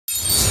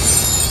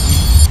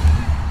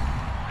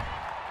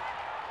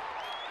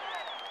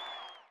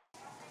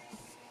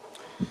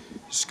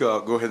Just go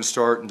ahead and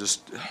start and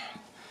just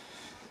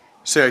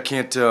say I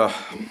can't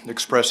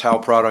express how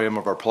proud I am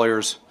of our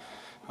players,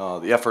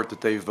 the effort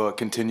that they've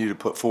continued to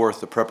put forth,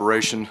 the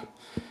preparation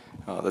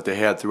that they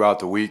had throughout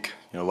the week.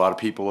 You know, a lot of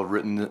people have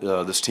written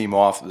this team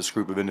off, this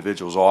group of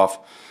individuals off,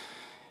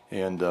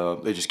 and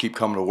they just keep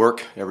coming to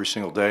work every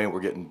single day, and we're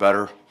getting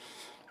better.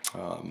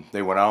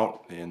 They went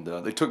out and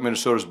they took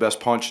Minnesota's best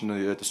punch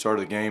at the start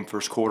of the game,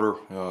 first quarter.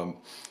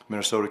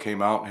 Minnesota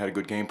came out and had a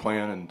good game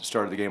plan and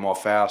started the game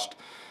off fast.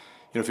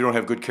 You know, if you don't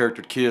have good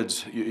charactered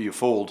kids, you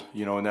fold,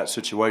 you know, in that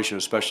situation,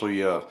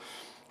 especially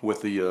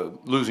with the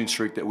losing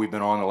streak that we've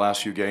been on the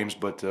last few games.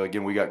 But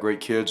again, we got great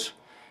kids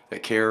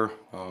that care,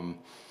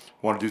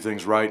 want to do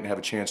things right and have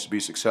a chance to be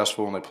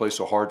successful, and they play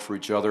so hard for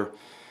each other.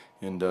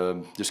 And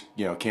just,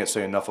 you know, can't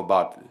say enough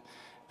about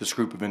this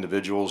group of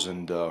individuals,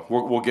 and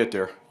we'll get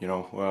there. You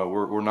know,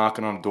 we're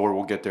knocking on the door.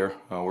 We'll get there.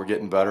 We're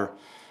getting better.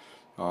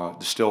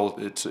 Still,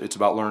 it's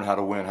about learning how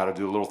to win, how to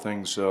do little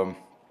things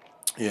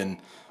in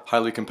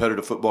highly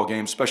competitive football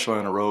games, especially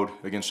on the road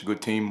against a good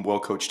team,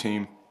 well-coached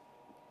team,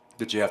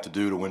 that you have to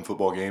do to win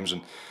football games.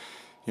 And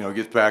you know,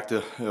 get back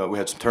to we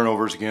had some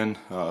turnovers again,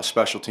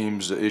 special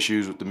teams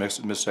issues with the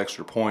missed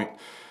extra point,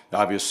 the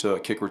obvious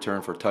kick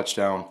return for a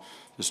touchdown.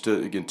 Just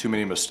again, too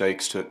many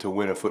mistakes to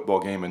win a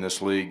football game in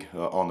this league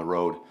on the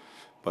road.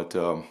 But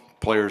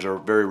players are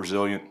very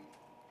resilient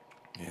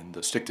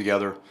and stick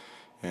together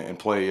and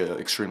play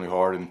extremely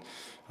hard. And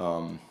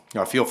you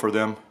know, I feel for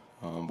them.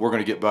 We're going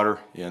to get better,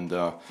 and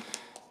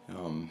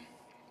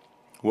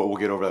we'll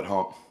get over that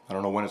hump. I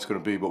don't know when it's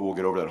going to be, but we'll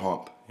get over that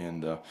hump.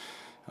 And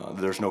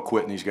there's no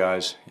quitting these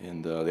guys,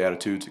 and the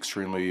attitude's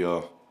extremely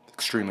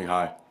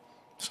high.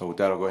 So with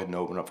that, I'll go ahead and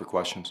open up for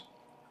questions.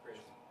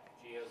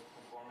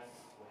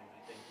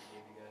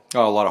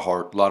 Oh, a lot of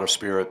heart, a lot of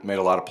spirit, made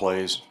a lot of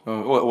plays.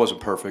 Well, it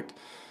wasn't perfect.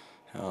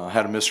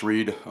 Had a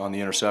misread on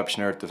the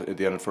interception there at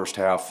the end of the first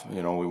half.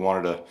 You know, we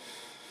wanted to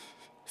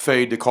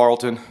fade to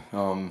Carlton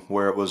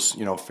where it was,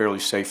 you know, fairly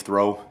safe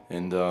throw,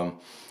 and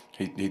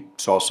he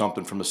saw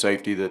something from the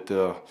safety that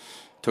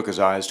took his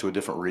eyes to a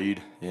different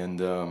read, and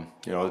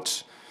you know,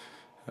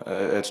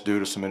 it's due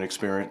to some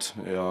inexperience,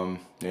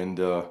 and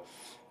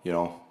you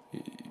know,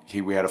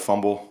 we had a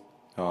fumble,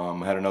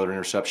 had another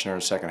interception there in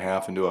the second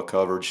half into a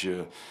coverage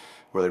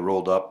where they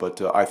rolled up.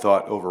 But I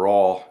thought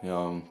overall,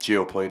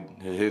 Gio played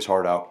his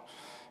heart out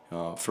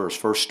for his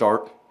first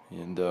start,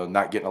 and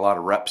not getting a lot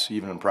of reps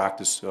even in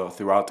practice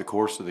throughout the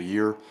course of the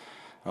year.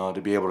 To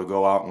be able to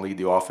go out and lead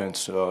the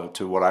offense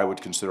to what I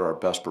would consider our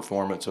best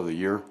performance of the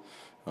year.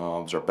 It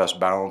was our best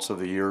balance of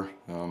the year.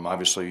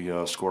 Obviously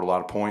scored a lot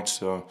of points,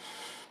 you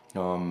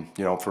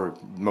know, for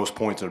most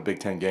points in a Big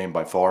Ten game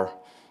by far.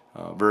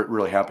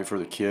 Really happy for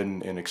the kid,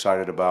 and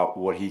excited about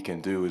what he can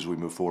do as we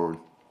move forward.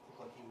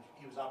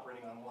 He was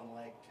operating on one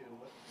leg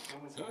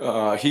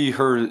too. He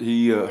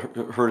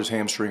hurt his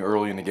hamstring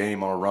early in the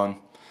game on a run,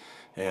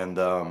 and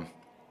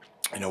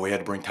you know, we had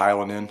to bring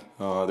Tylen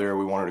in there.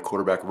 We wanted a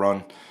quarterback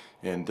run,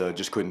 and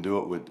just couldn't do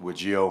it with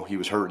Gio. He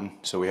was hurting,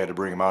 so we had to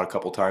bring him out a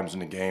couple times in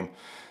the game.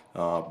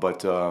 But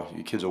the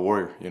kid's a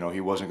warrior. You know,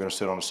 he wasn't going to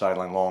sit on the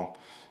sideline long.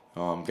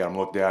 Got him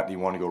looked at, and he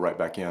wanted to go right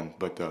back in.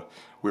 But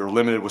we were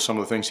limited with some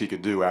of the things he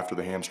could do after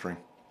the hamstring.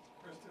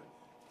 Chris,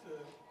 to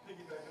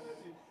piggyback on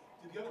that,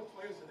 did the other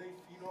players, did they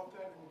feed off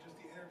that, and just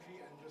the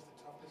energy and just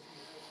the toughness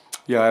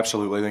you had? Yeah,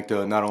 absolutely. I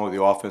think not only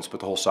the offense, but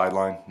the whole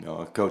sideline,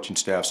 coaching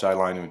staff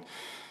sideline. And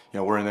you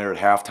know, we're in there at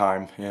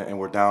halftime, and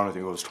we're down. I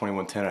think it was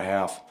 21-10 at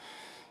half.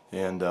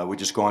 And we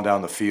just gone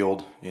down the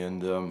field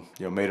and you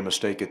know, made a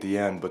mistake at the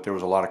end, but there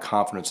was a lot of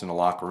confidence in the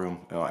locker room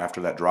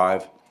after that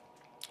drive.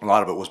 A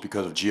lot of it was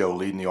because of Gio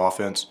leading the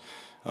offense.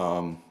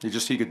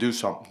 He could do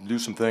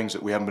some things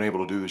that we haven't been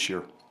able to do this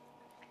year.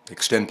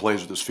 Extend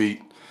plays with his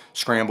feet,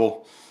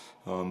 scramble,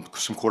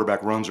 some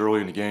quarterback runs early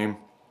in the game.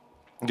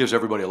 It gives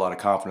everybody a lot of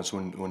confidence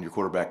when your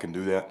quarterback can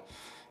do that.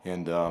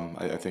 And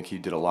I think he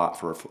did a lot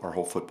for our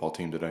whole football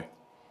team today.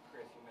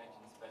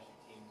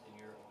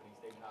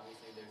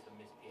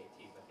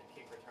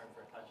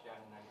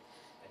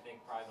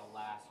 Probably the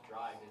last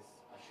drive is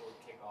a short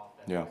kickoff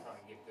that yeah. They're trying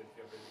to give good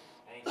field.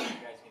 Anything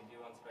you guys can do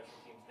on special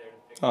teams there to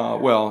fix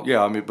well,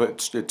 yeah, I mean,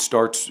 but it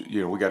starts,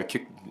 you know, we got to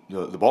kick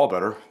the ball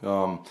better.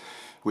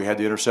 We had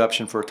the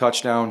interception for a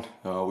touchdown.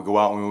 We go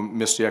out and we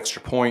missed the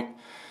extra point.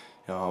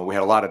 We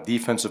had a lot of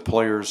defensive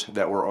players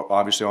that were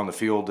obviously on the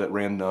field that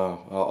ran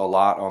a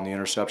lot on the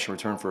interception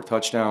return for a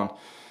touchdown.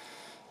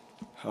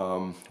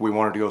 We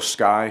wanted to go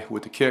sky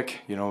with the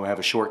kick, you know, have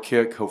a short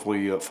kick,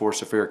 hopefully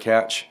force a fair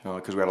catch,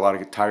 because we had a lot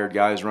of tired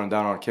guys run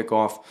down on a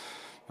kickoff.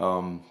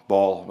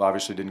 Ball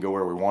obviously didn't go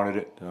where we wanted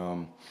it.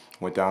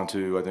 Went down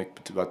to, I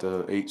think, about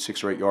the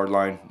 6 or 8 yard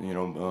line, you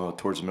know,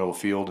 towards the middle of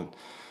the field, and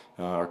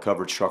our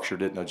coverage structure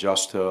didn't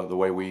adjust the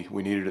way we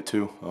needed it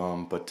to.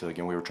 But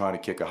again, we were trying to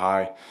kick a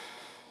high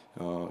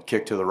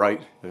kick to the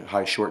right, a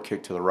high short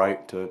kick to the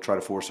right to try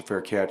to force a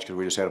fair catch, because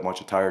we just had a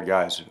bunch of tired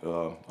guys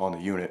on the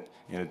unit.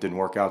 And it didn't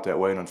work out that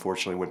way, and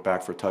unfortunately went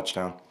back for a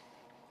touchdown.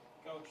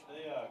 Coach,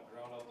 they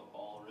ground out the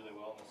ball really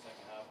well in the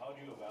second half. How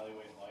do you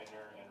evaluate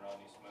Leitner and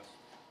Rodney Smith's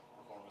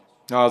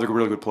performance? No, they're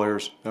really good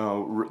players.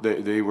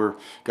 They were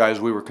guys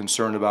we were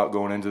concerned about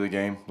going into the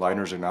game.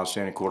 Leitner's an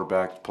outstanding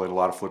quarterback, played a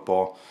lot of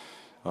football,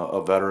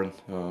 a veteran.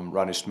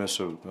 Rodney Smith's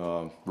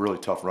a really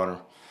tough runner,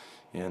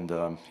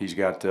 and he's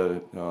got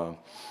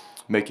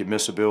make you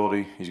miss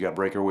ability. He's got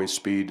breakaway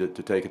speed to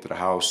take it to the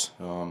house.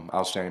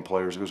 Outstanding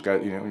players. Those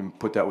guys, you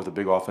put that with a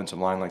big offensive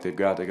line like they've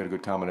got, they got a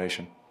good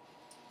combination.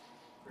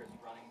 Chris,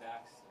 running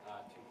backs,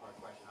 two-part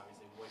question,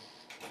 obviously. What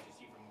did you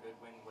see from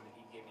Goodwin? What did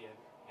he give you?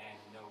 And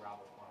no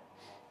Robert Farm.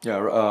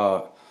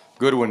 Yeah,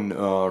 Goodwin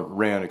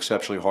ran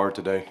exceptionally hard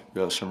today.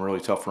 Some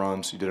really tough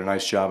runs. He did a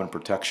nice job in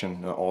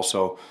protection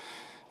also,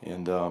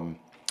 and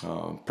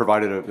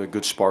provided a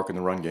good spark in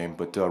the run game.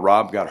 But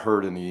Rob got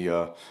hurt in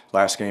the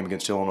last game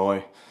against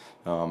Illinois.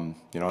 There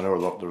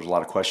was a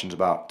lot of questions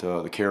about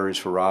the carries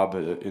for Rob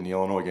in the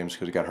Illinois games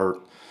because he got hurt,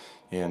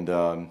 and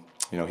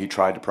he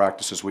tried to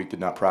practice this week, did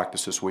not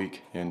practice this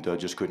week, and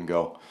just couldn't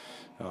go.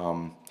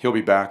 He'll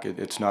be back.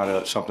 It's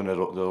not something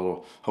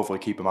that'll hopefully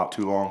keep him out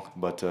too long,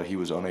 but he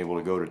was unable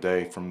to go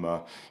today from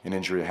an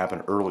injury that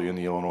happened early in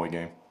the Illinois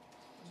game.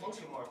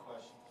 Two more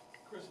questions.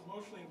 Chris,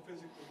 emotionally and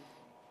physically,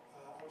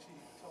 obviously,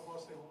 tough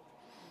loss.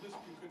 This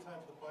would be a good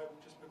time for the bye week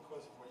just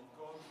because of what you've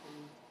gone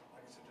through.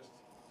 Like I said, just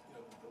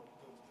the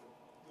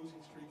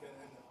losing streak and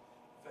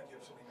the fact you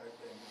have so many guys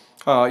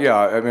playing.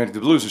 Yeah, I mean the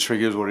losing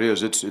streak is what it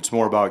is. It's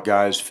more about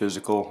guys'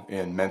 physical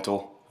and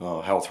mental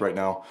health right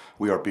now.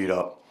 We are beat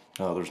up.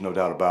 There's no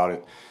doubt about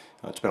it.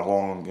 It's been a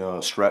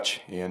long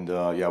stretch, and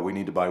yeah, we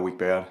need the bye week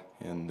bad.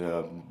 And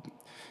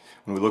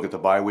when we look at the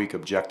bye week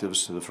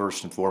objectives, the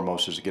first and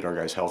foremost is to get our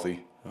guys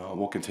healthy.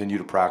 We'll continue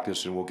to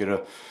practice, and we'll get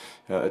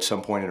at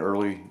some point an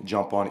early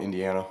jump on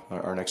Indiana,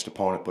 our next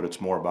opponent. But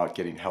it's more about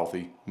getting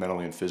healthy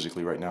mentally and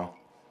physically right now.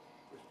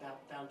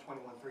 Down 21-3,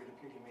 it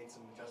appeared you made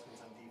some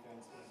adjustments on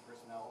defense with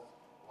personnel,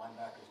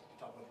 linebackers. Could you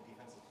talk about the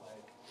defensive play?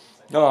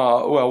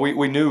 Well,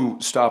 we knew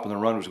stopping the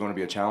run was going to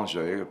be a challenge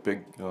today. They got a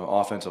big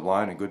offensive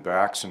line and good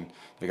backs, and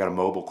they got a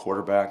mobile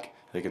quarterback.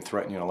 They can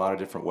threaten you in a lot of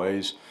different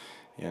ways,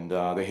 and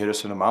they hit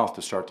us in the mouth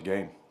to start the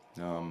game.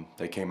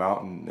 They came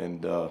out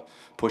and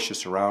pushed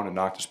us around and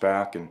knocked us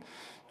back, and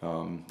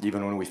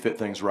even when we fit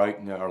things right,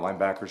 our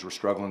linebackers were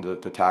struggling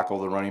to tackle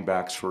the running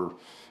backs for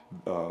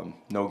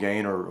no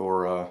gain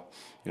or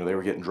they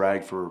were getting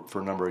dragged for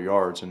a number of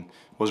yards, and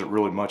it wasn't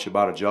really much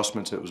about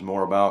adjustments. It was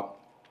more about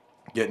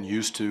getting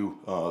used to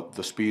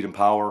the speed and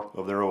power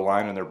of their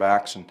O-line and their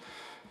backs, and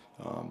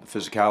the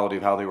physicality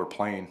of how they were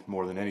playing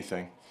more than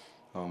anything.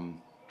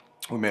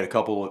 We made a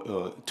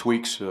couple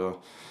tweaks, to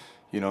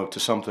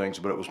some things,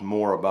 but it was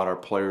more about our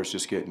players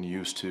just getting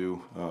used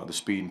to the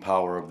speed and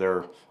power of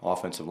their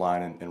offensive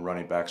line and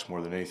running backs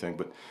more than anything.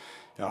 But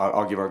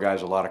I'll give our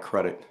guys a lot of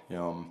credit.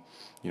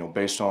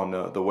 Based on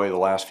the way the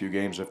last few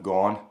games have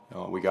gone,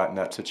 we got in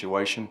that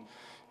situation.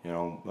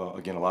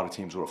 Again, a lot of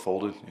teams would have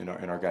folded, and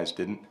our guys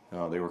didn't.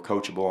 They were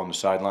coachable on the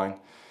sideline.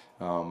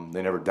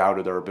 They never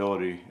doubted their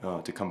ability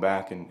to come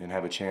back and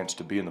have a chance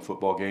to be in the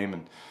football game.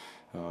 And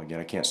again,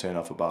 I can't say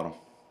enough about them.